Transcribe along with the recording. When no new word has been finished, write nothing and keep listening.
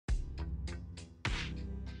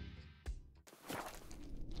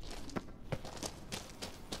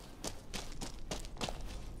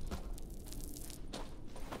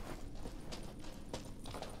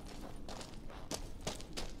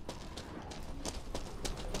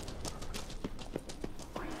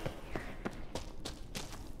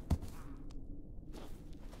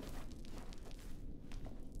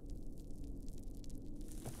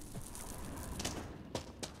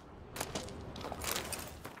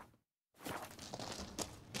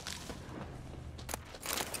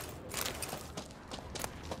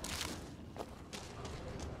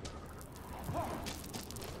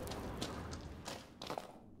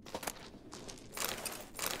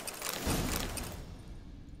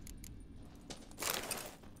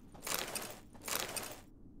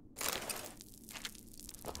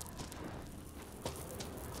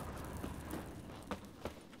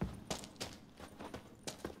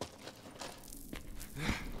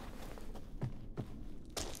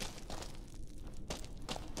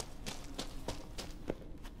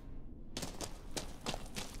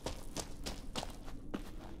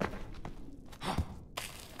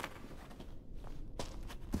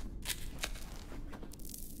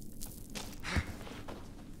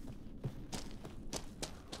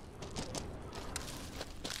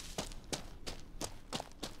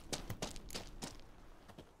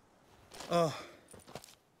Oh,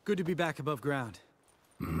 good to be back above ground.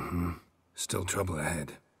 Mm-hmm. Still trouble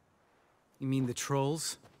ahead. You mean the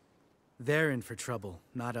trolls? They're in for trouble,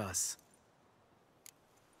 not us.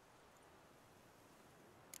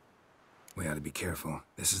 We ought to be careful.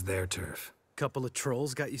 This is their turf. Couple of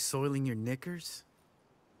trolls got you soiling your knickers?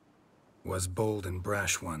 Was bold and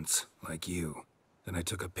brash once, like you. Then I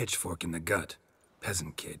took a pitchfork in the gut.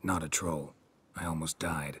 Peasant kid, not a troll. I almost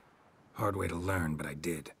died. Hard way to learn, but I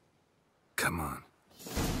did. Come on.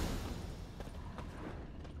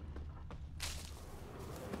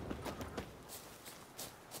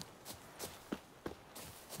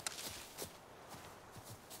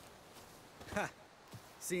 Ha!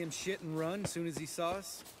 See him shit and run soon as he saw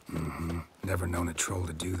us? Mm-hmm. Never known a troll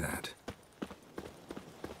to do that.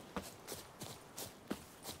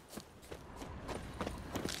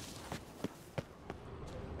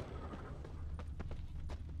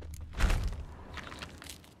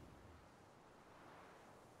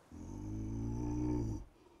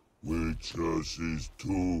 Witches is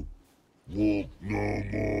to walk no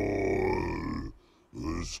more.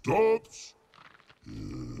 Stops.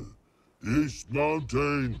 East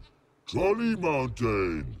Mountain, Trolley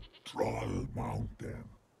Mountain. Troll Mountain.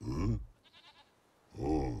 Huh?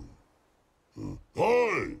 Oh.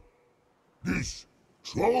 Hi! This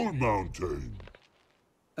Troll Mountain.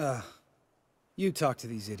 You talk to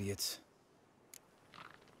these idiots.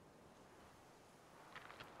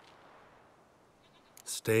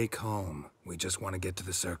 Stay calm. We just want to get to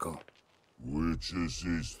the circle. Witches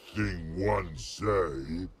is thing one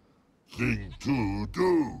say, thing two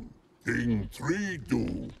do, thing three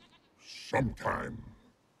do, sometime.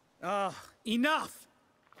 Enough!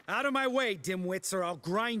 Out of my way, dimwits, or I'll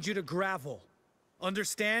grind you to gravel.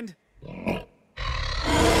 Understand?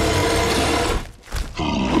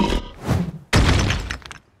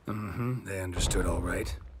 Mm-hmm. They understood all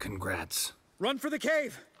right. Congrats. Run for the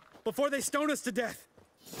cave! Before they stone us to death!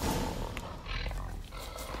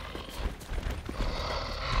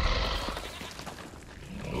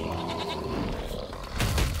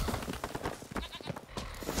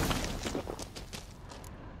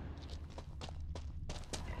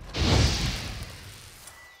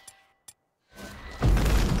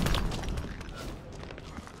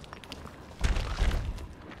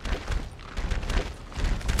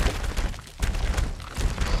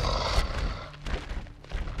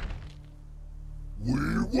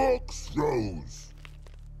 Walk throws.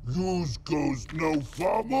 News goes no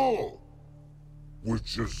far more.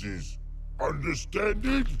 Witches is understand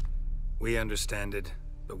it? We understand it,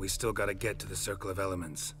 but we still gotta get to the Circle of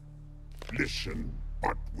Elements. Listen,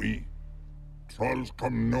 but we trolls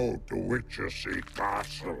come no to Witches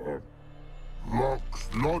castle. Rock's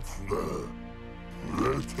lots there.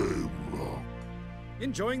 Let him rock.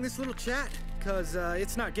 Enjoying this little chat? Cause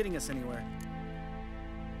it's not getting us anywhere.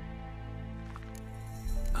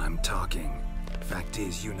 I'm talking. Fact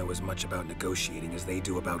is, you know as much about negotiating as they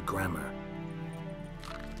do about grammar.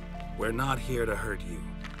 We're not here to hurt you.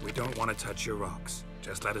 We don't want to touch your rocks.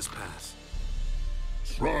 Just let us pass.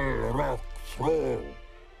 Troll rock throw.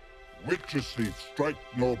 Witches strike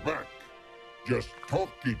no back. Just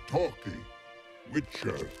talky.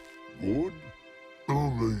 Witcher, good?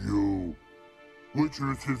 Only you.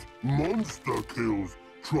 Witches is monster kills.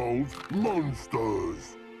 Trolls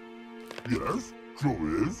monsters. Yes?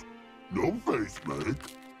 True is. No face make.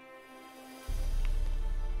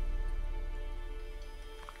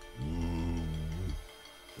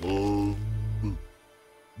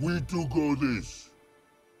 We do go this.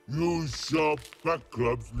 Use sharp back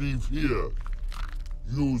clubs leave here.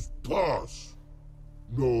 Use pass.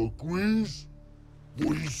 No agrees?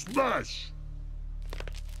 We smash.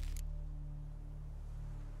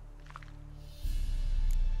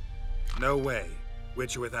 No way.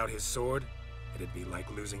 Witcher without his sword? It'd be like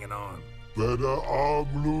losing an arm. Better arm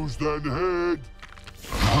lose than head.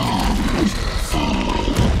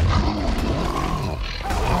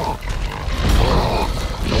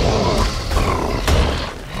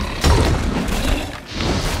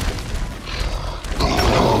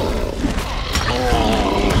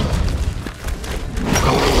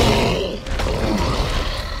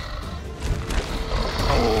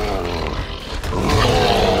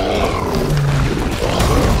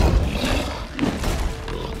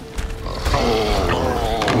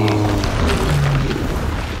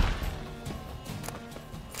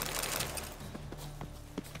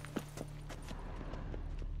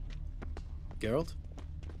 Geralt?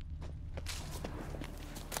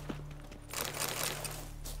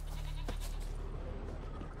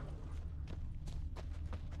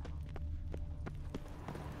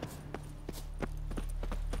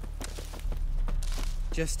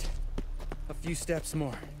 Just Few steps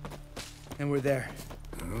more, and we're there.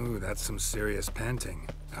 Ooh, that's some serious panting.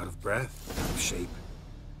 Out of breath, out of shape.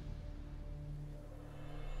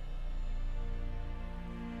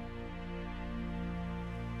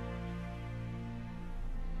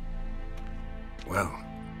 Well,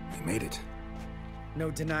 we made it.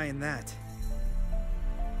 No denying that.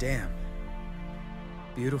 Damn.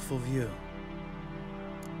 Beautiful view.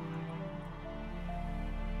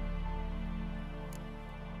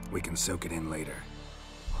 We can soak it in later.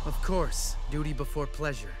 Of course, duty before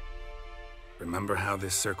pleasure. Remember how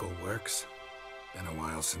this circle works? Been a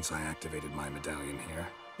while since I activated my medallion here.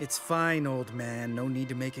 It's fine, old man. No need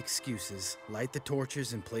to make excuses. Light the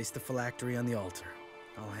torches and place the phylactery on the altar.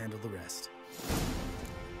 I'll handle the rest.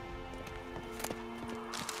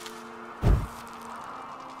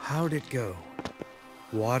 How'd it go?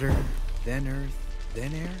 Water, then earth,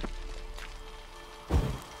 then air?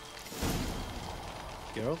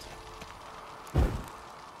 Geralt?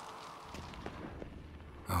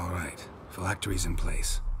 All right, phylactery's in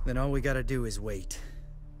place. Then all we gotta do is wait.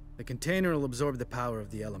 The container will absorb the power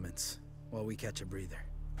of the elements, while we catch a breather.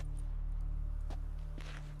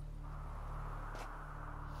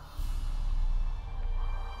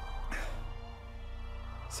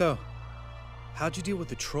 So, how'd you deal with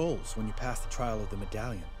the trolls when you passed the trial of the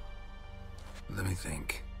medallion? Let me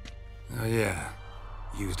think. Oh yeah,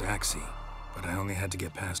 used Axii, but I only had to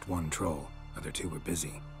get past one troll. Other two were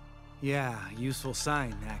busy. Yeah, useful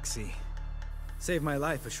sign, Axii. Saved my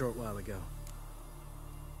life a short while ago.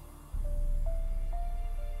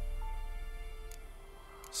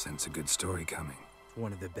 Sense a good story coming.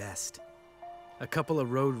 One of the best. A couple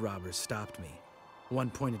of road robbers stopped me. One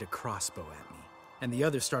pointed a crossbow at me, and the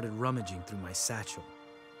other started rummaging through my satchel,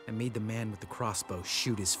 and made the man with the crossbow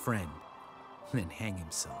shoot his friend, and then hang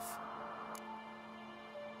himself.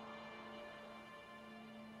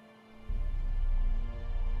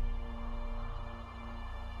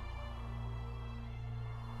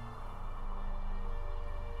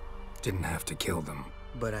 Didn't have to kill them.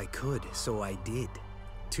 But I could, so I did.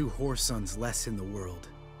 2 whoresons less in the world.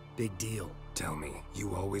 Big deal. Tell me,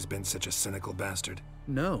 you always been such a cynical bastard?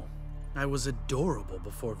 No. I was adorable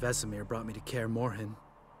before Vesemir brought me to Kaer Morhen.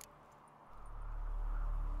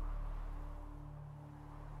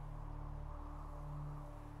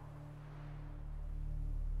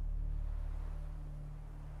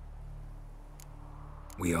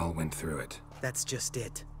 We all went through it. That's just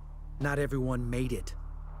it. Not everyone made it.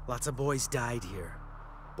 Lots of boys died here.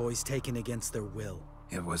 Boys taken against their will.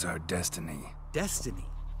 It was our destiny. Destiny?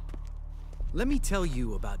 Let me tell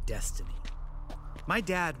you about destiny. My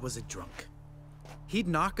dad was a drunk. He'd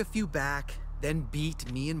knock a few back, then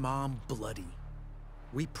beat me and Mom bloody.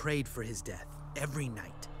 We prayed for his death every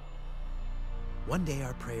night. One day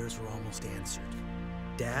our prayers were almost answered.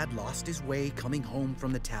 Dad lost his way coming home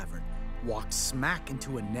from the tavern, walked smack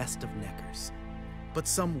into a nest of neckers. But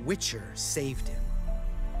some witcher saved him.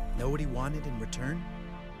 Know what he wanted in return?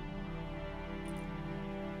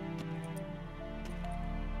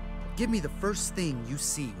 Give me the first thing you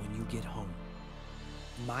see when you get home.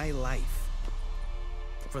 My life.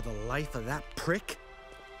 For the life of that prick?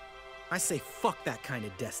 I say fuck that kind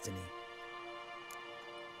of destiny.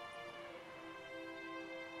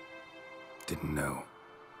 Didn't know.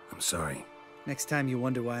 I'm sorry. Next time you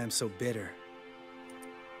wonder why I'm so bitter,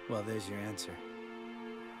 well, there's your answer.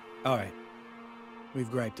 All right. We've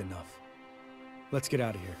griped enough. Let's get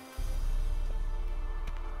out of here.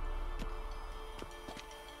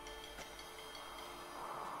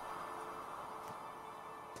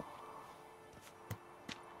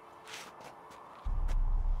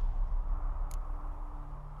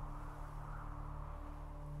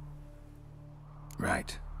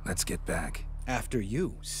 Right. Let's get back. After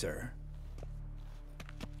you, sir.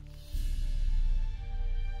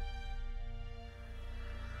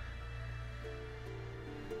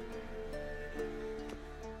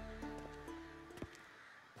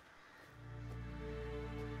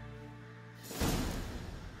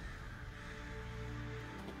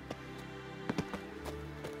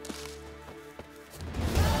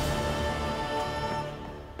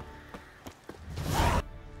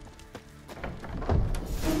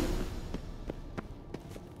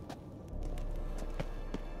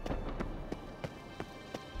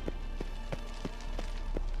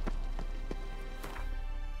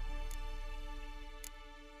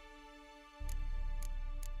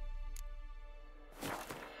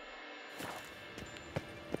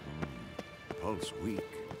 Pulse weak,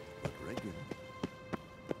 but regular.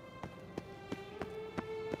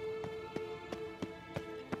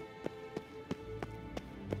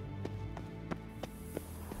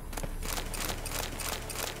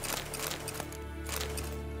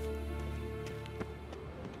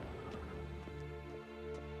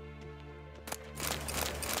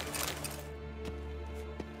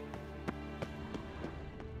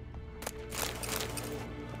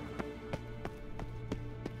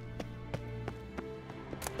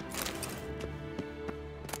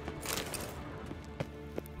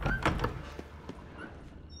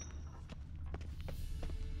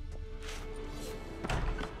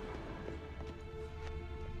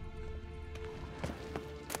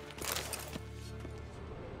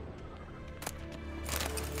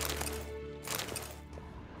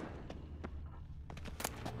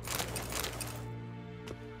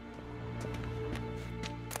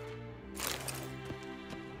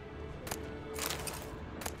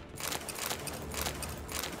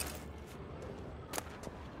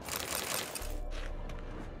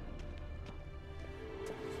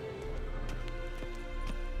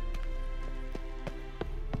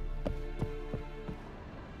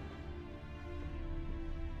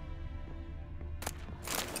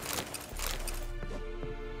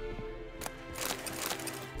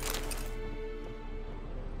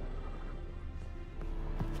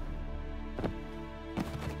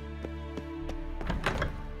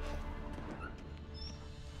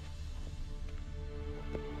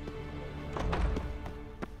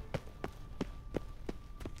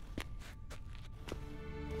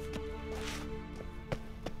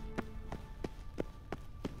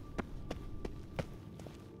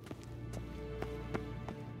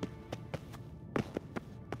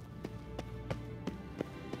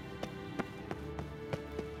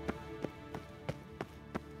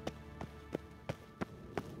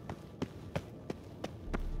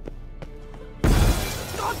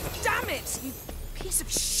 God damn it, you piece of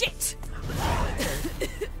shit!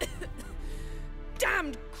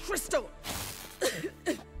 Damned crystal!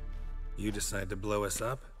 You decide to blow us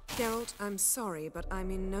up? Geralt, I'm sorry, but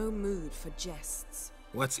I'm in no mood for jests.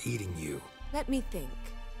 What's eating you? Let me think.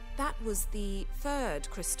 That was the third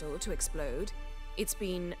crystal to explode. It's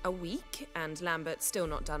been a week, and Lambert's still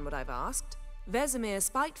not done what I've asked. Vesemir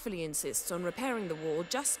spitefully insists on repairing the wall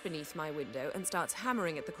just beneath my window and starts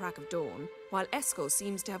hammering at the crack of dawn, while Eskel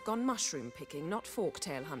seems to have gone mushroom picking, not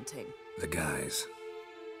forktail hunting. The guys.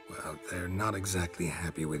 Well, they're not exactly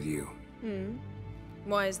happy with you.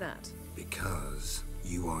 Why is that? Because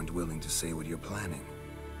you aren't willing to say what you're planning.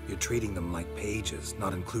 You're treating them like pages,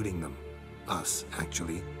 not including them. Us,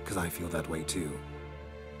 actually, because I feel that way too.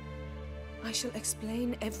 I shall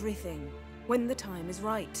explain everything when the time is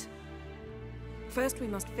right. First, we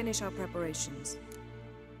must finish our preparations.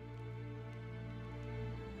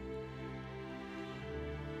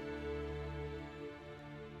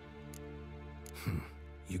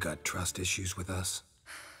 You got trust issues with us?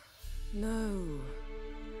 No.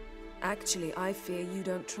 Actually, I fear you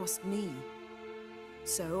don't trust me.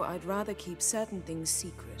 So I'd rather keep certain things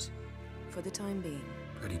secret, for the time being.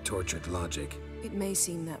 Pretty tortured logic. It may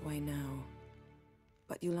seem that way now,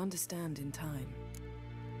 but you'll understand in time.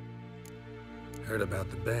 Heard about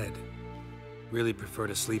the bed. Really prefer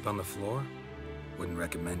to sleep on the floor? Wouldn't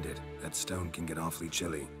recommend it. That stone can get awfully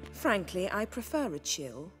chilly. Frankly, I prefer a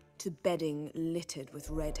chill to bedding littered with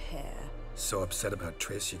red hair. So upset about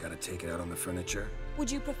Triss you gotta take it out on the furniture?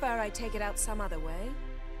 Would you prefer I take it out some other way?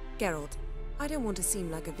 Geralt, I don't want to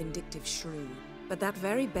seem like a vindictive shrew, but that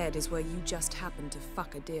very bed is where you just happened to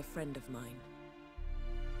fuck a dear friend of mine.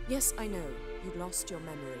 Yes, I know, you'd lost your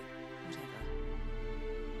memory. Whatever.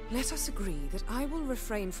 Let us agree that I will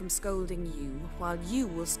refrain from scolding you while you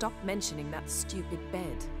will stop mentioning that stupid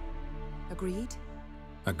bed. Agreed?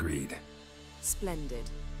 Agreed. Splendid.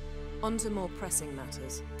 On to more pressing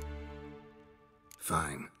matters.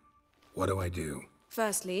 Fine. What do I do?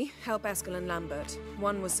 Firstly, help Eskel and Lambert.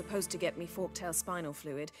 One was supposed to get me forktail spinal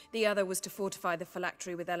fluid, the other was to fortify the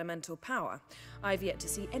phylactery with elemental power. I've yet to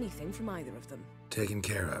see anything from either of them. Taken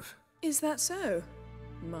care of. Is that so?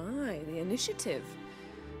 My, the initiative.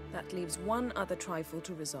 That leaves one other trifle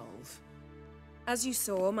to resolve. As you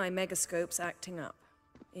saw, my megascope's acting up,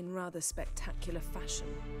 in rather spectacular fashion.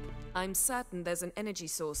 I'm certain there's an energy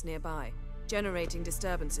source nearby, generating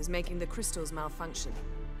disturbances, making the crystals malfunction.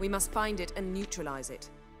 We must find it and neutralize it.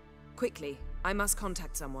 Quickly, I must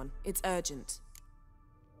contact someone. It's urgent.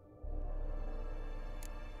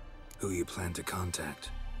 Who you plan to contact?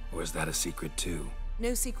 Or is that a secret too?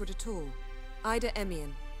 No secret at all. Ida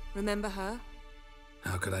Emian. Remember her?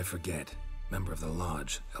 How could I forget? Member of the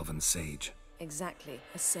Lodge, Elven Sage. Exactly,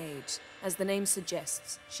 a sage. As the name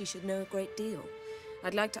suggests, she should know a great deal.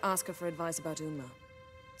 I'd like to ask her for advice about Unma.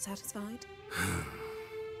 Satisfied?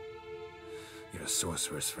 Your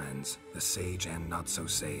sorceress friends, the sage and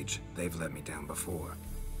not-so-sage, they've let me down before.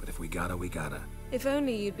 But if we gotta, we gotta. If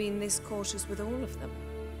only you'd been this cautious with all of them.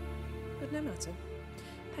 But no matter.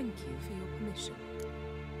 Thank you for your permission.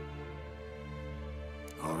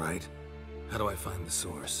 All right. How do I find the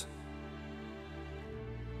source?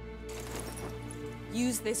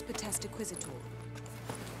 Use this Potest Acquisitor.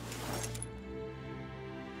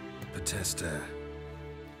 Potest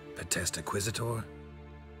Acquisitor?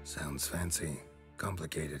 Sounds fancy.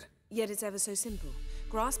 Complicated. Yet it's ever so simple.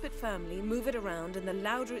 Grasp it firmly, move it around, and the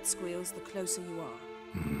louder it squeals, the closer you are.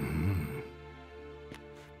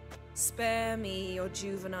 Spare me your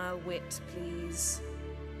juvenile wit, please.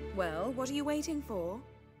 Well, what are you waiting for?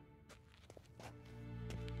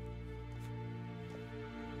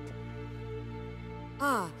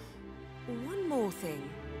 Ah, one more thing.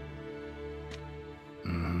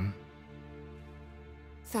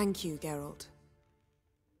 Thank you, Geralt.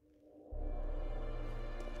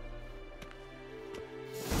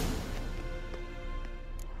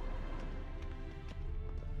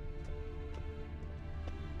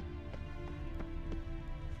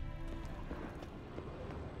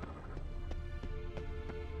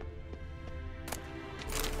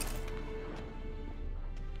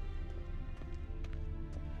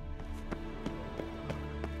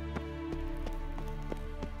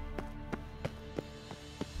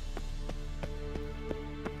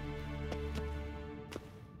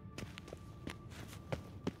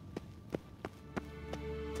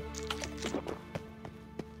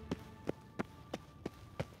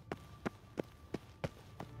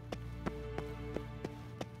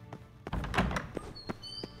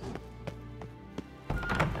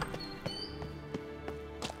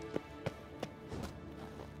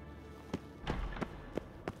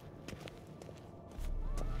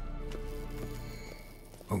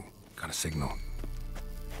 signal.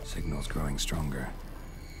 Signal's growing stronger.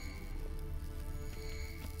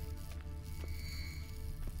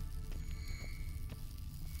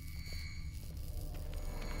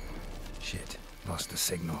 Shit, lost the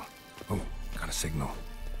signal. Oh, got a signal.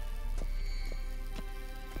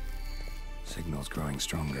 Signal's growing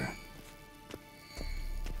stronger.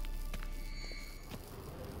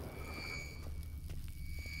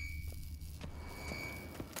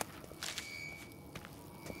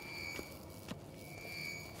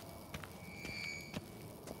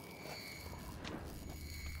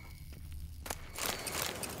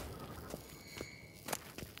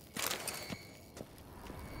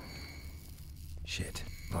 Shit,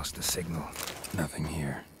 lost the signal. Nothing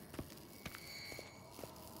here.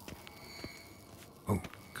 Oh,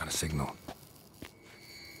 got a signal.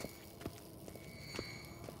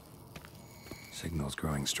 Signal's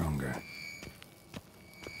growing stronger.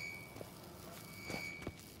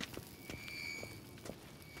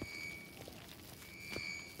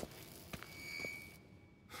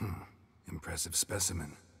 Impressive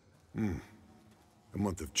specimen. A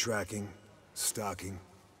month of tracking, stalking.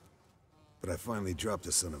 But I finally dropped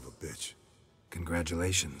the son of a bitch.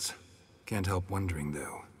 Congratulations. Can't help wondering,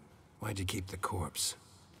 though. Why'd you keep the corpse?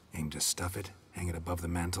 Aim to stuff it? Hang it above the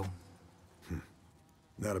mantel?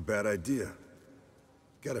 Not a bad idea.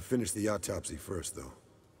 Gotta finish the autopsy first, though.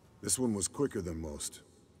 This one was quicker than most.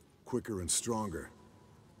 Quicker and stronger.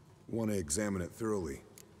 Want to examine it thoroughly.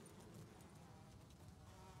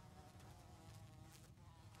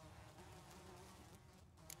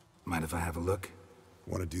 Mind if I have a look?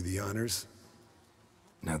 Want to do the honors?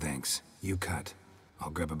 No thanks. You cut.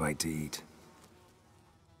 I'll grab a bite to eat.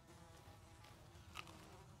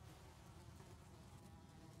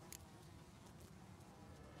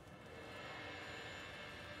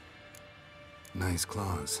 Nice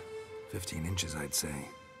claws. 15 inches, I'd say.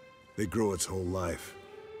 They grow its whole life.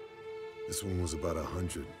 This one was about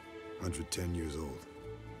 110 years old.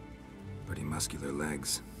 Pretty muscular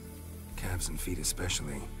legs. Calves and feet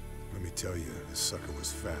especially. Let me tell you, this sucker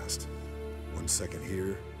was fast. 1 second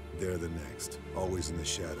here, there the next. Always in the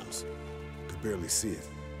shadows. Could barely see it.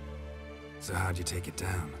 So how'd you take it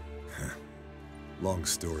down? Long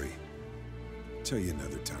story. Tell you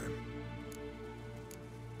another time.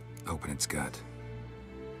 Open its gut.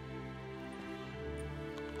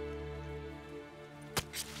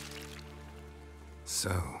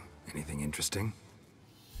 So, anything interesting?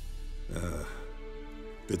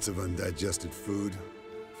 Bits of undigested food.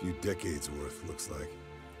 A few decades worth, looks like.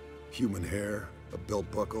 Human hair, a belt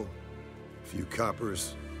buckle, a few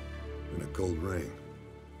coppers, and a gold ring.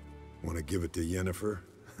 Want to give it to Yennefer?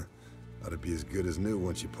 Ought to be as good as new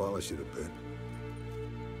once you polish it a bit.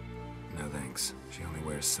 No thanks. She only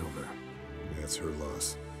wears silver. That's her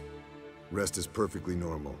loss. Rest is perfectly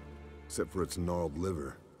normal, except for its gnarled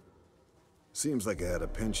liver. Seems like I had a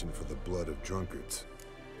penchant for the blood of drunkards.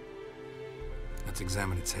 Let's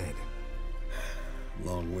examine its head.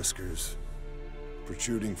 Long whiskers,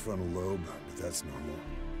 protruding frontal lobe, but that's normal.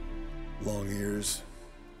 Long ears,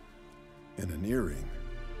 and an earring.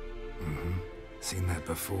 Seen that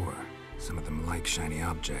before. Some of them like shiny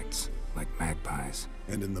objects, like magpies.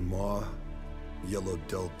 And in the maw, yellow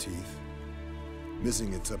dull teeth.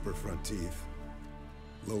 Missing its upper front teeth.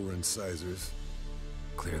 Lower incisors.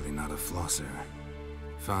 Clearly not a flosser.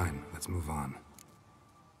 Fine, let's move on.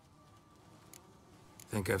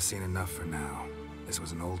 Think I've seen enough for now. This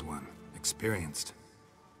was an old one. Experienced.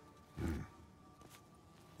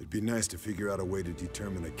 It'd be nice to figure out a way to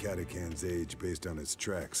determine a catacan's age based on its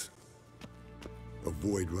tracks.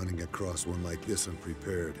 Avoid running across one like this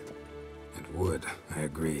unprepared. It would, I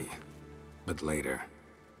agree. But later.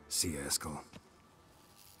 See ya, Eskel.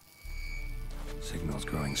 Signal's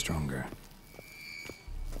growing stronger.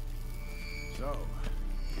 So,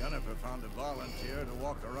 Yennefer found a volunteer to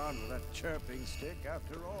walk around with that chirping stick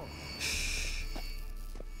after all.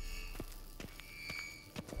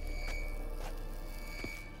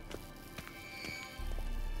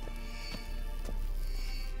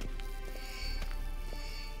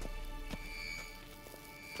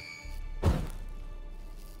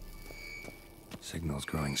 Signal's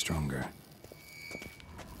growing stronger.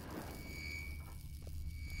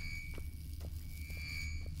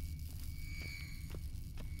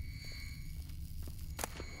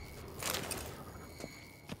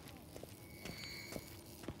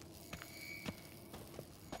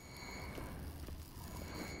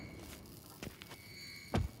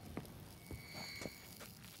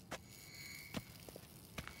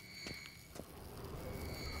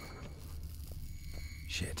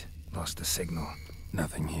 Shit, lost the signal.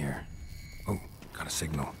 Nothing here. Oh, got a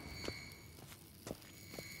signal.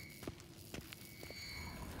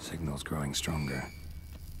 Signal's growing stronger.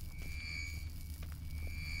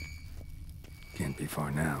 Can't be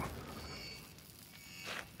far now.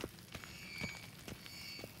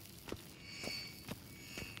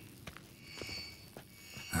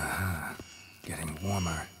 Aha. Getting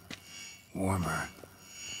warmer. Warmer.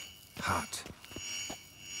 Hot.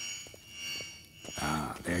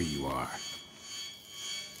 Ah, there you are.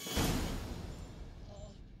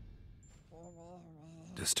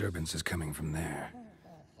 Disturbance is coming from there.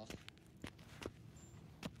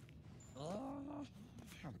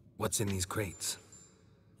 What's in these crates?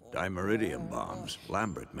 Dimeridium bombs.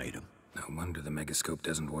 Lambert made them. No wonder the megascope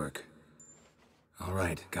doesn't work. All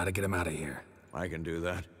right, gotta get him out of here. I can do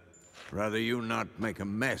that. Rather you not make a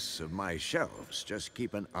mess of my shelves. Just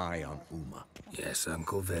keep an eye on Uma. Yes,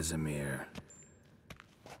 Uncle Vesemir.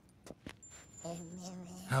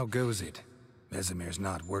 How goes it? Vesemir's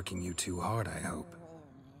not working you too hard, I hope.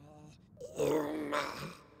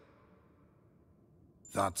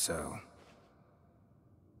 Thought so.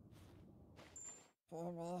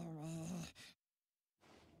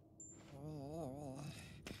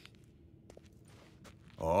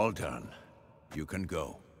 All done. You can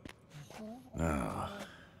go. Now,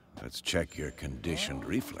 let's check your conditioned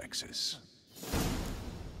reflexes.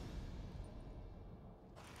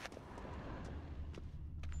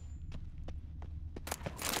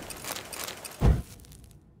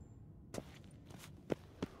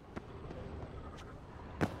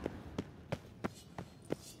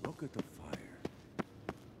 Look at the fire.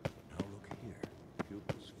 Now look here.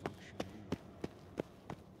 Pupils functioning.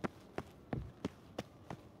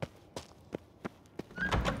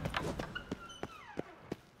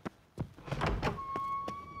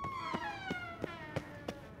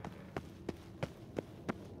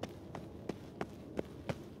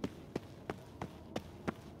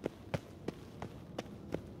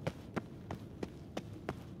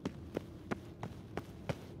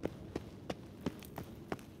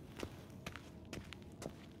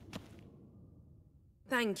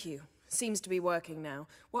 Thank you. Seems to be working now.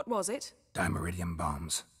 What was it? Dimeridium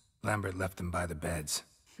bombs. Lambert left them by the beds.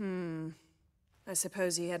 I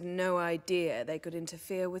suppose he had no idea they could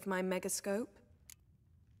interfere with my megascope?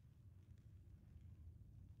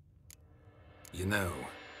 You know,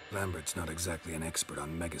 Lambert's not exactly an expert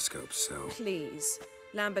on megascopes, so... Please.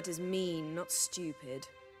 Lambert is mean, not stupid.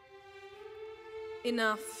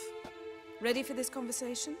 Enough. Ready for this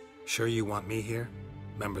conversation? Sure you want me here?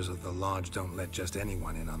 Members of the Lodge don't let just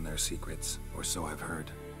anyone in on their secrets, or so I've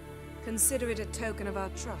heard. Consider it a token of our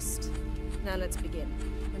trust. Now let's begin.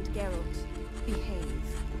 And Geralt, behave,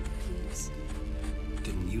 please.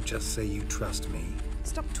 Didn't you just say you trust me?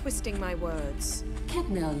 Stop twisting my words.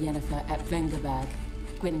 Kedmil Yennefer at Vengerberg.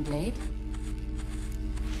 Gwynblade.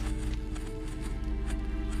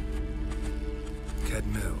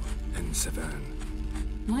 Kedmil and Severn.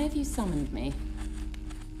 Why have you summoned me?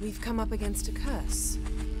 We've come up against a curse.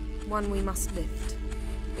 One we must lift.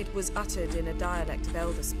 It was uttered in a dialect of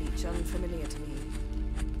Elder speech unfamiliar to me.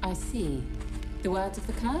 I see. The words of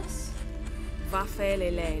the curse? Vafel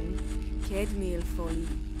Elaine, Kedmil Foli,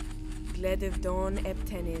 Gledev Don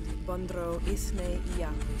Eptenid, Bondro Isne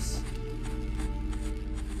Iacus.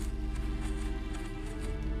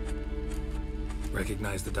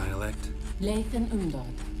 Recognize the dialect? Lathan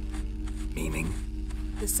Undod. Meaning?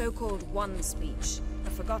 The so-called One speech, a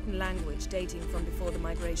forgotten language dating from before the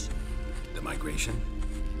migration. The migration?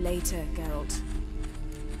 Later, Geralt.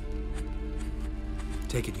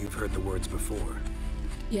 Take it you've heard the words before.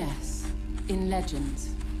 Yes, in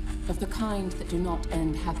legends. Of the kind that do not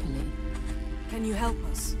end happily. Can you help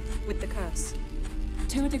us with the curse?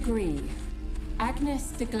 To a degree.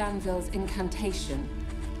 Agnes de Glanville's incantation,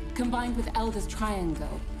 combined with Elder's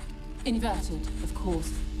triangle, inverted, of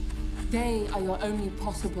course. They are your only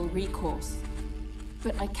possible recourse.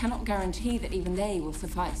 But I cannot guarantee that even they will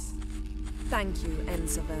suffice. Thank you,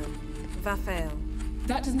 Severn. Vafel.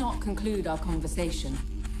 That does not conclude our conversation.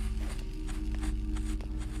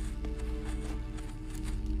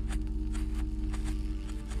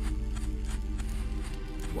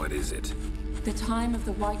 What is it? The time of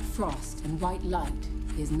the white frost and white light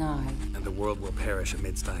is nigh. And the world will perish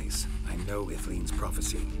amidst ice. I know Ithleen's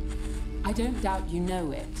prophecy. I don't doubt you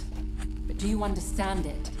know it. But do you understand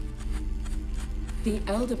it? The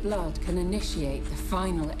Elder Blood can initiate the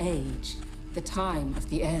final age, the time of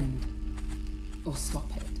the end, or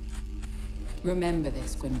stop it. Remember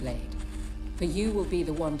this, Gwynblade, for you will be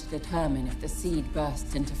the one to determine if the seed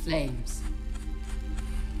bursts into flames.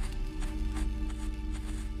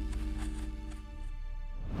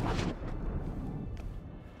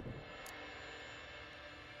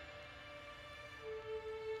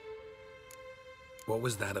 What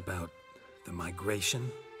was that about? The migration?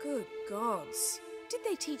 Good gods. Did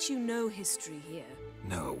they teach you no history here?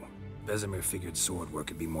 No. Vesemir figured sword work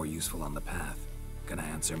could be more useful on the path. Gonna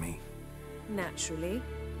answer me? Naturally.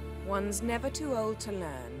 One's never too old to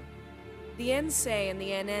learn. The Ensei and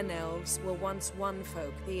the NN elves were once one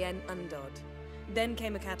folk, the En Undod. Then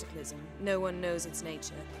came a cataclysm. No one knows its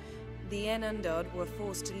nature. The En Undod were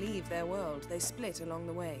forced to leave their world. They split along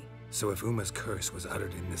the way. So if Uma's curse was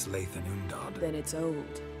uttered in this Lathan Undod... Then it's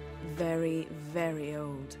old. Very, very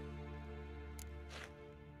old.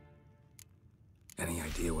 Any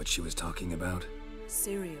idea what she was talking about?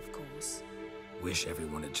 Ciri, of course. Wish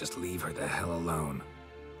everyone would just leave her the hell alone.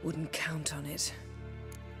 Wouldn't count on it.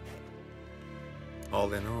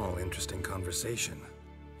 All in all, interesting conversation.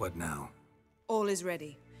 What now? All is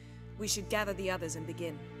ready. We should gather the others and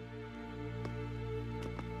begin.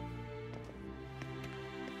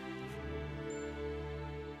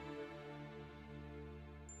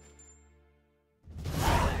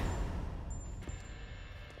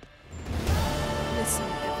 Listen,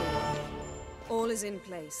 everyone. All is in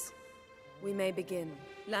place. We may begin.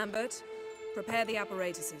 Lambert, prepare the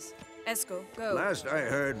apparatuses. Esco, go. Last I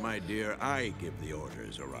heard, my dear, I give the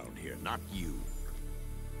orders around here, not you.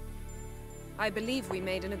 I believe we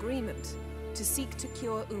made an agreement to seek to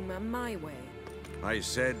cure Uma my way. I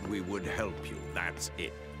said we would help you, that's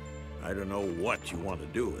it. I don't know what you want to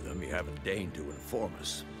do with them, you haven't deigned to inform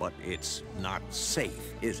us, but it's not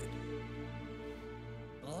safe, is it?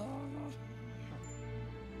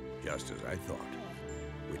 Just as I thought.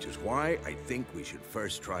 Which is why I think we should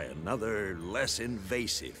first try another, less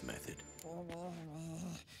invasive method.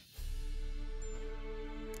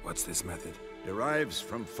 What's this method? Derives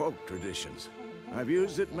from folk traditions. I've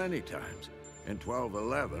used it many times. In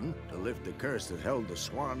 1211, to lift the curse that held the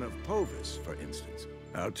Swan of Povis, for instance.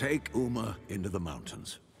 I'll take Uma into the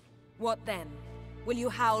mountains. What then? Will you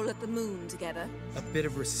howl at the moon together? A bit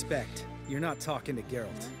of respect. You're not talking to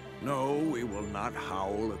Geralt. No, we will not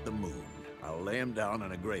howl at the moon. I'll lay him down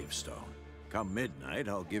on a gravestone. Come midnight,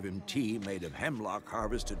 I'll give him tea made of hemlock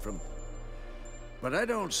harvested from... But I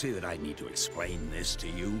don't see that I need to explain this to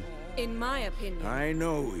you. In my opinion... I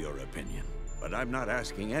know your opinion, but I'm not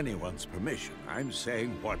asking anyone's permission. I'm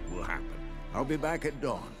saying what will happen. I'll be back at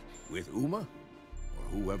dawn, with Uma,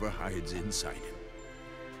 or whoever hides inside him.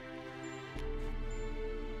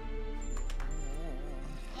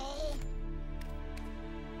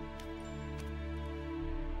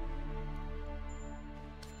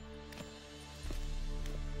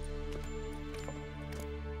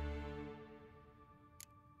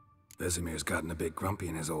 Vesemir's gotten a bit grumpy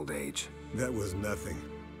in his old age. That was nothing.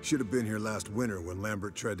 Should have been here last winter when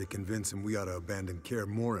Lambert tried to convince him we ought to abandon Kaer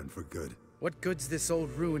Morhen for good. What good's this old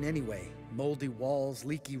ruin anyway? Moldy walls,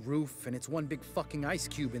 leaky roof, and it's one big fucking ice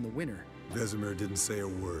cube in the winter. Vesemir didn't say a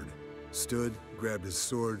word. Stood, grabbed his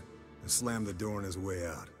sword, and slammed the door on his way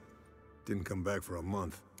out. Didn't come back for a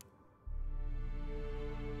month.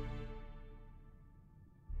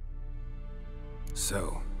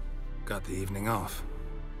 So, got the evening off.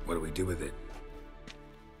 What do we do with it?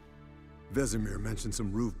 Vesemir mentioned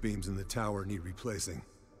some roof beams in the tower need replacing.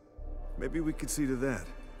 Maybe we could see to that.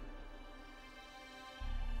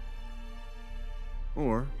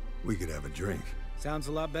 Or we could have a drink. Sounds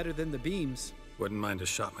a lot better than the beams. Wouldn't mind a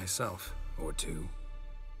shot myself, or two.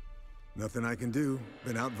 Nothing I can do.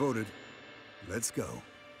 Been outvoted. Let's go.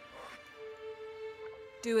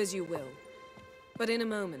 Do as you will. But in a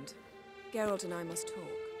moment, Geralt and I must talk.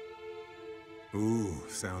 Ooh,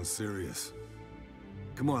 sounds serious.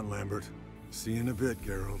 Come on, Lambert. See you in a bit,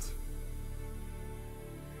 Geralt.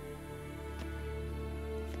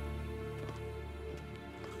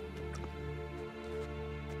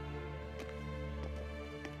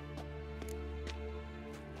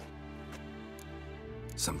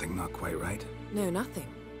 Something not quite right? No, nothing.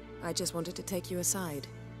 I just wanted to take you aside,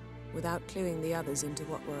 without cluing the others into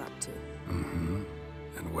what we're up to. Mm-hmm.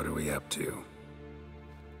 And what are we up to?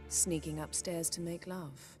 Sneaking upstairs to make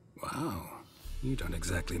love. Wow. You don't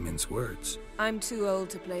exactly mince words. I'm too old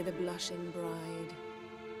to play the blushing bride.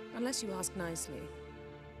 Unless you ask nicely.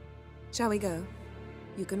 Shall we go?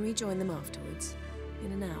 You can rejoin them afterwards.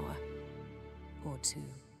 In an hour. Or two.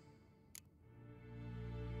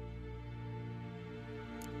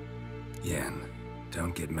 Yen,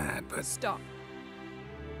 don't get mad, but... Stop.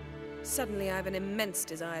 Suddenly I have an immense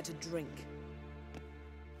desire to drink.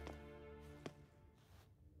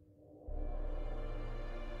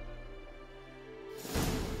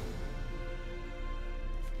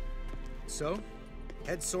 So?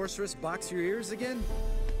 Head sorceress box your ears again?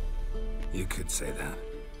 You could say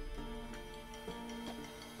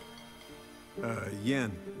that.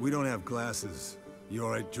 Yen, we don't have glasses. You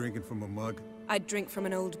alright drinking from a mug? I'd drink from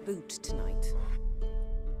an old boot tonight.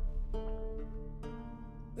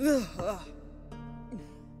 Ugh.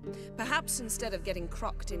 Perhaps instead of getting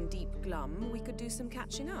crocked in deep glum, we could do some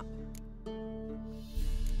catching up.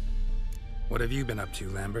 What have you been up to,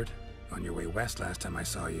 Lambert? On your way west last time I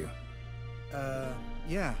saw you.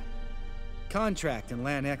 Yeah. Contract in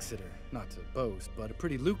Lan Exeter. Not to boast, but a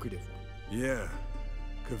pretty lucrative one. Yeah.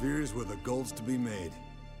 Kavir's where the gold's to be made.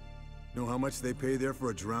 Know how much they pay there for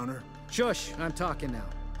a drowner? Shush, I'm talking now.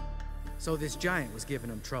 So this giant was giving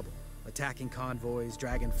him trouble. Attacking convoys,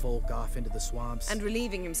 dragging folk off into the swamps. And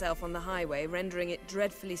relieving himself on the highway, rendering it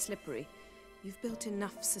dreadfully slippery. You've built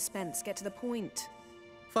enough suspense. Get to the point.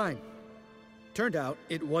 Fine. Turned out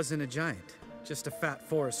it wasn't a giant. Just a fat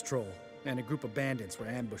forest troll. And a group of bandits were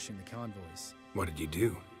ambushing the convoys. What did you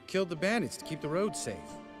do? Killed the bandits to keep the roads safe.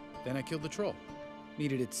 Then I killed the troll.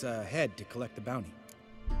 Needed its head to collect the bounty.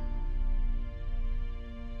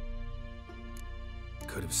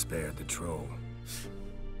 Could have spared the troll.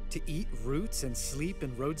 To eat roots and sleep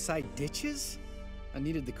in roadside ditches? I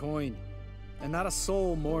needed the coin. And not a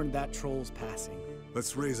soul mourned that troll's passing.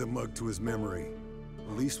 Let's raise a mug to his memory.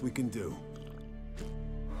 The least we can do.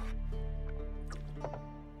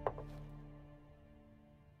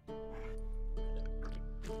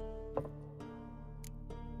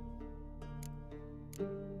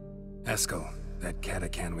 Eskel, that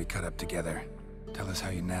catacan we cut up together. Tell us how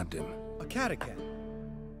you nabbed him. A catacan?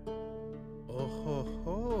 Oh ho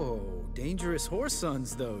ho. Dangerous horse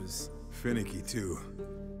sons, those. Finicky, too.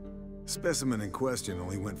 Specimen in question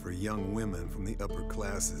only went for young women from the upper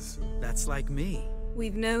classes. That's like me.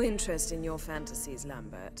 We've no interest in your fantasies,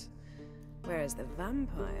 Lambert. Whereas the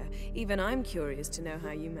vampire, even I'm curious to know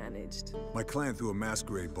how you managed. My clan threw a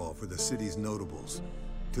masquerade ball for the city's notables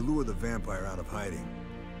to lure the vampire out of hiding.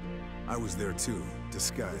 I was there too,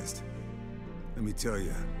 disguised. Let me tell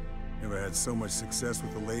you, never had so much success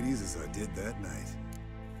with the ladies as I did that night.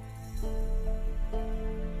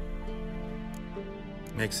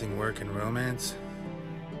 Mixing work and romance?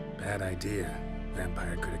 Bad idea.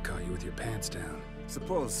 Vampire could have caught you with your pants down.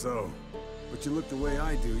 Suppose so. But you look the way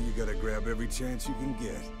I do, you gotta grab every chance you can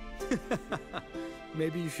get.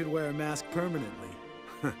 Maybe you should wear a mask permanently.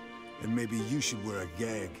 And maybe you should wear a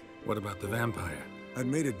gag. What about the vampire? I'd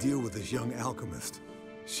made a deal with this young alchemist.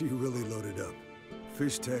 She really loaded up.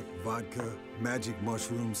 Fish tech, vodka, magic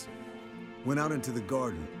mushrooms. Went out into the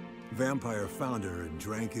garden. Vampire found her and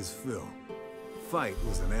drank his fill. Fight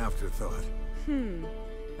was an afterthought.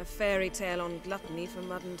 A fairy tale on gluttony from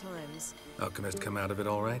modern times. Alchemist come out of it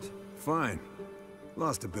all right? Fine.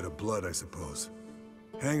 Lost a bit of blood, I suppose.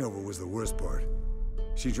 Hangover was the worst part.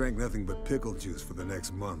 She drank nothing but pickle juice for the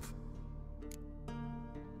next month.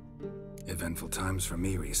 Eventful times for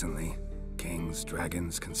me recently. Kings,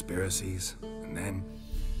 dragons, conspiracies, and then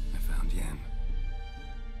I found Yen.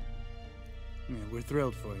 Yeah, we're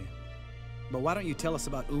thrilled for you. But why don't you tell us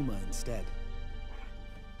about Uma instead?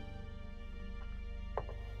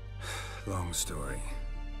 Long story.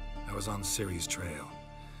 I was on Ciri's trail.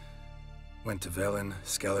 Went to Velen,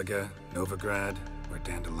 Skellige, Novigrad, where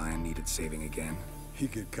Dandelion needed saving again. He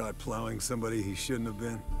get caught plowing somebody he shouldn't have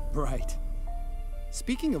been. Right.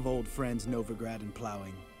 Speaking of old friends Novigrad and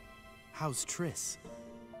plowing, how's Triss?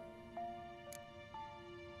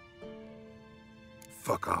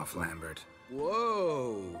 Fuck off, Lambert.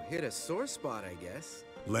 Whoa, hit a sore spot, I guess.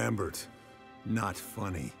 Lambert, not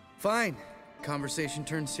funny. Fine. Conversation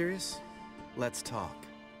turned serious? Let's talk.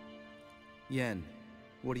 Yen,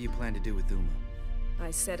 what do you plan to do with Uma?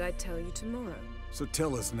 I said I'd tell you tomorrow. So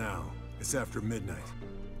tell us now. It's after midnight.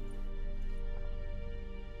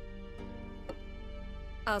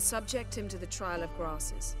 I'll subject him to the trial of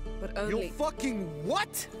grasses, but only— You fucking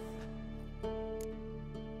what?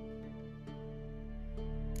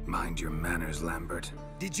 Mind your manners, Lambert.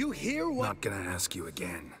 Did you hear what— Not gonna ask you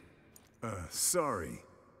again. Sorry.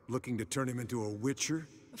 Looking to turn him into a witcher?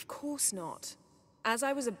 Of course not. As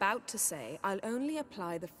I was about to say, I'll only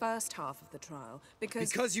apply the first half of the trial,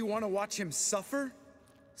 because— Because you want to watch him suffer?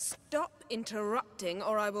 Stop interrupting,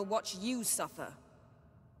 or I will watch you suffer.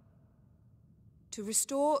 To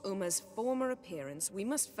restore Uma's former appearance, we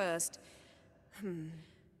must first—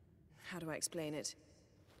 how do I explain it?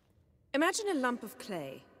 Imagine a lump of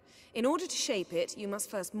clay. In order to shape it, you must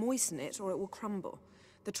first moisten it, or it will crumble.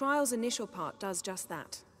 The trial's initial part does just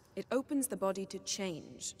that. It opens the body to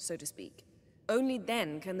change, so to speak. Only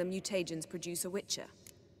then can the mutagens produce a witcher.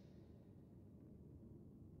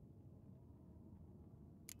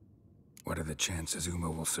 What are the chances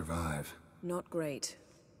Uma will survive? Not great,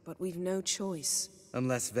 but we've no choice.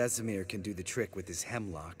 Unless Vesemir can do the trick with his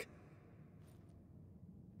hemlock.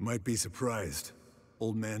 Might be surprised.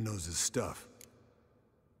 Old man knows his stuff.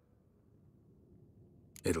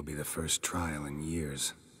 It'll be the first trial in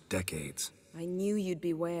years, decades. I knew you'd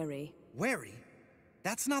be wary. Wary?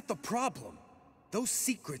 That's not the problem. Those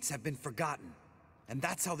secrets have been forgotten, and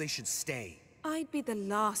that's how they should stay. I'd be the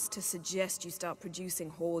last to suggest you start producing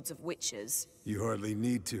hordes of witches. You hardly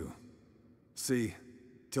need to. See,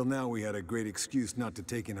 till now we had a great excuse not to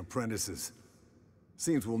take in apprentices.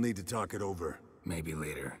 Seems we'll need to talk it over. Maybe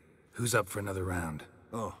later. Who's up for another round?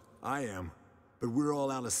 Oh, I am. But we're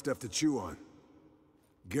all out of stuff to chew on.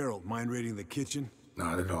 Geralt, mind raiding the kitchen?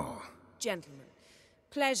 Not at all. Gentlemen,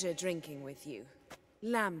 pleasure drinking with you.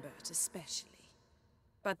 Lambert especially.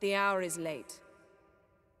 But the hour is late.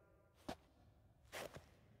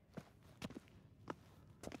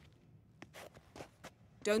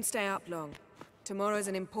 Don't stay up long. Tomorrow's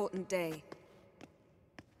an important day.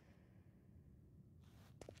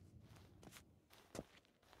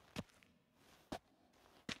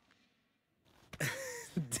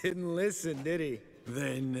 Didn't listen, did he?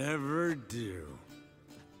 They never do.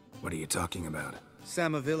 What are you talking about?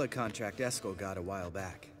 Samavilla contract Eskel got a while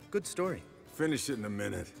back. Good story. Finish it in a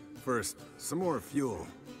minute. First, some more fuel.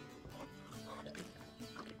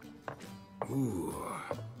 Ooh,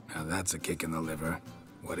 now that's a kick in the liver.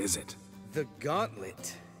 What is it? The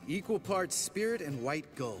Gauntlet. Equal parts spirit and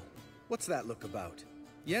white gull. What's that look about?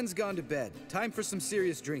 Yen's gone to bed. Time for some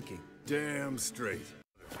serious drinking. Damn straight.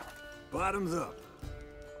 Bottoms up.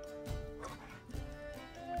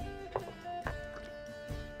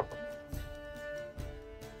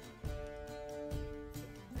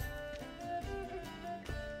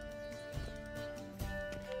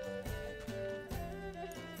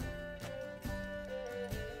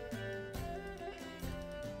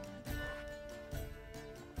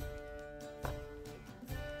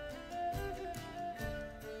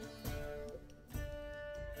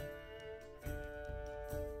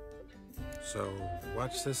 So,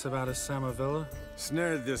 what's this about a Samavilla?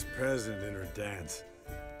 Snared this peasant in her dance.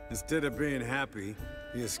 Instead of being happy,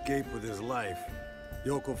 he escaped with his life.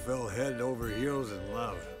 Yokel fell head over heels in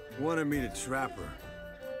love. Wanted me to trap her.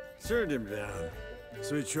 Turned him down.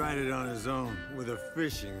 So he tried it on his own, with a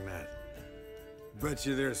fishing net. Bet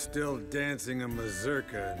you they're still dancing a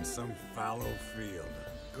mazurka in some fallow field.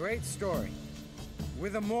 Great story.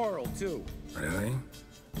 With a moral, too. Really?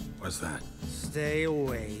 What's that? Stay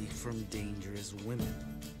away from dangerous women.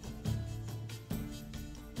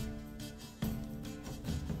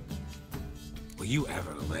 Will you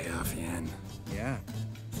ever lay off, Yen? Yeah,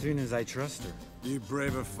 soon as I trust her. You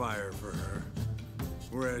brave a fire for her.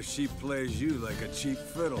 Whereas she plays you like a cheap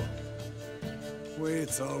fiddle. Way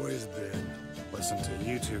it's always been. Listen to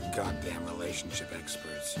you two goddamn relationship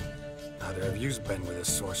experts. Neither of you's been with a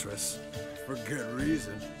sorceress. For good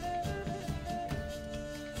reason.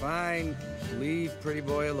 Fine, leave pretty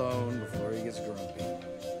boy alone before he gets grumpy.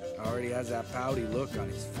 Already has that pouty look on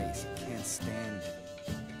his face. I can't stand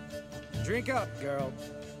it. Drink up, girl.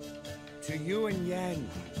 To you and Yen.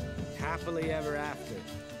 Happily ever after.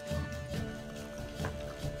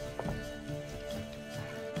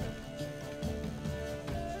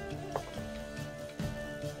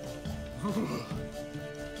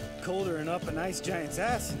 Colder and up a nice giant's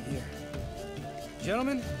ass in here.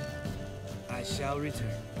 Gentlemen, I shall return.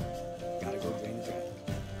 Gotta go drain the dragon.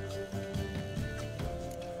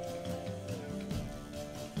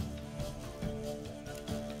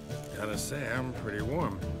 Gotta say, I'm pretty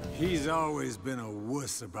warm. He's always been a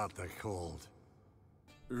wuss about the cold.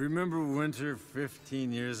 Remember winter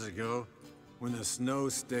 15 years ago? When the snow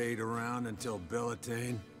stayed around until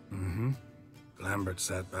Bellatane? Mm-hmm. Lambert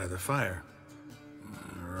sat by the fire,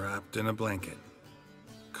 wrapped in a blanket.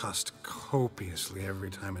 Cussed copiously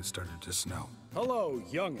every time it started to snow. Hello,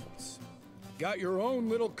 young'uns. Got your own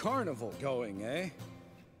little carnival going, eh?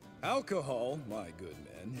 Alcohol, my good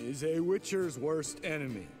men, is a witcher's worst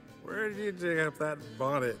enemy. Where did you dig up that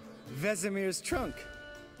bonnet? Vesemir's trunk.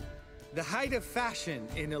 The height of fashion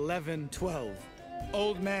in 1112.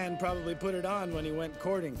 Old man probably put it on when he went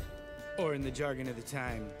courting. Or in the jargon of the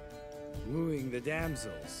time, wooing the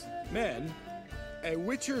damsels. Men, a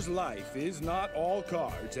witcher's life is not all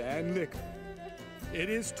cards and liquor. It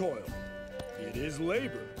is toil. It is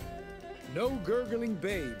labor. No gurgling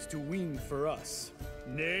babes to wean for us.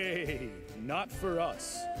 Nay, not for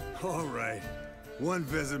us. All right. One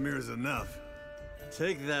Vesemir's enough.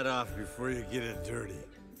 Take that off before you get it dirty.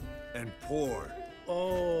 And pour.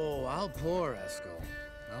 Oh, I'll pour, Eskel.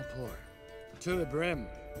 I'll pour. To the brim.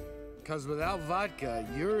 'Cause without vodka,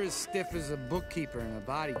 you're as stiff as a bookkeeper in a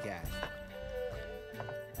body cast.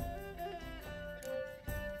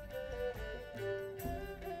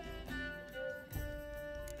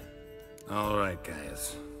 All right,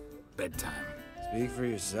 guys. Bedtime. Speak for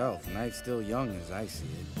yourself. Night's still young as I see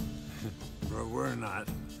it. But we're not.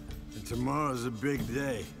 And tomorrow's a big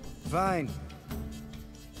day. Fine.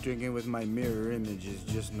 Drinking with my mirror image is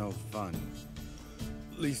just no fun.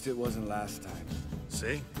 At least it wasn't last time.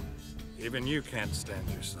 See? Even you can't stand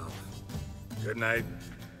yourself. Good night.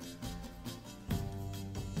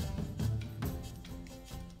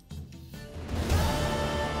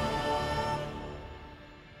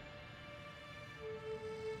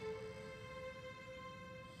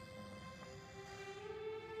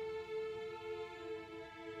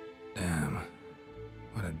 Damn.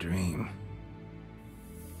 What a dream.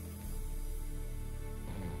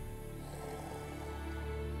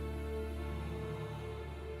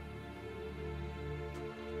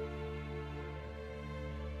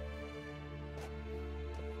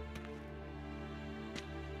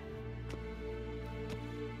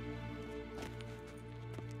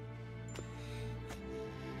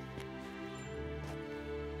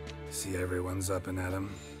 See everyone's up and at 'em.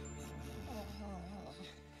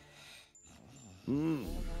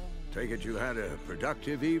 Take it you had a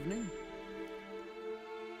productive evening?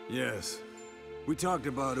 Yes. We talked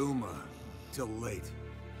about Uma till late.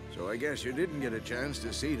 So I guess you didn't get a chance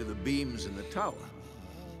to see to the beams in the tower.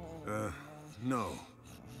 No.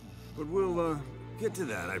 But we'll, get to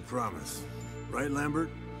that, I promise. Right, Lambert?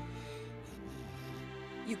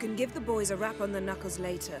 You can give the boys a rap on the knuckles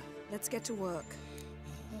later. Let's get to work.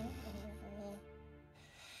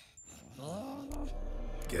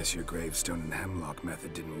 Guess your gravestone and hemlock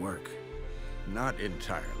method didn't work. Not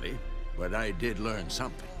entirely, but I did learn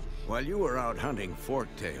something. While you were out hunting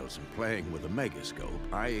forktails and playing with a megascope,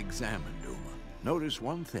 I examined Uma. Notice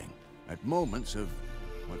one thing. At moments of,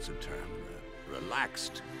 what's the term,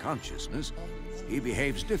 relaxed consciousness, he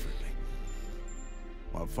behaves differently.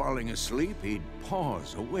 While falling asleep, he'd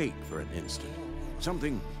pause, awake for an instant.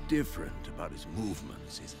 Something different about his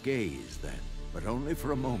movements, his gaze then, but only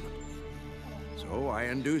for a moment. So I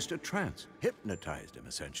induced a trance, hypnotized him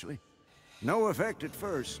essentially. No effect at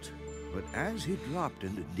first, but as he dropped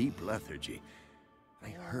into deep lethargy, I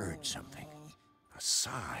heard something. A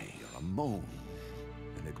sigh or a moan,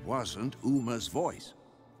 and it wasn't Uma's voice.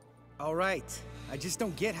 All right. I just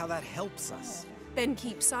don't get how that helps us. Then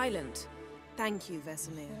keep silent. Thank you,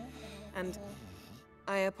 Vesemir. And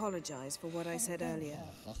I apologize for what I said earlier.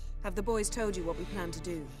 Have the boys told you what we plan to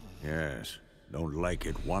do? Yes, don't like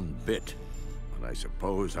it one bit, but I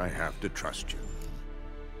suppose I have to trust you.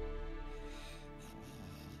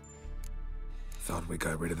 Thought we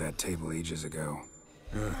got rid of that table ages ago.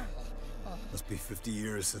 Must be 50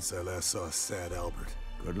 years since I last saw sad Albert.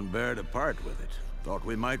 Couldn't bear to part with it. Thought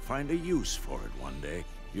we might find a use for it one day.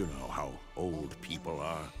 You know how old people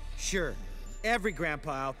are. Sure. Every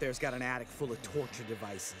grandpa out there's got an attic full of torture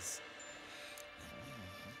devices.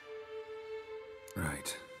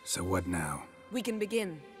 Right. So what now? We can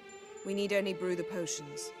begin. We need only brew the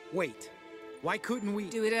potions. Wait. Why couldn't we...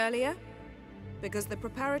 Do it earlier? Because the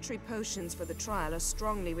preparatory potions for the trial are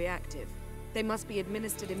strongly reactive. They must be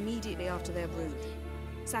administered immediately after they're brewed.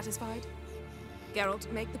 Satisfied?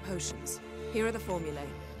 Geralt, make the potions. Here are the formulae.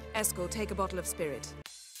 Eskel, take a bottle of spirit.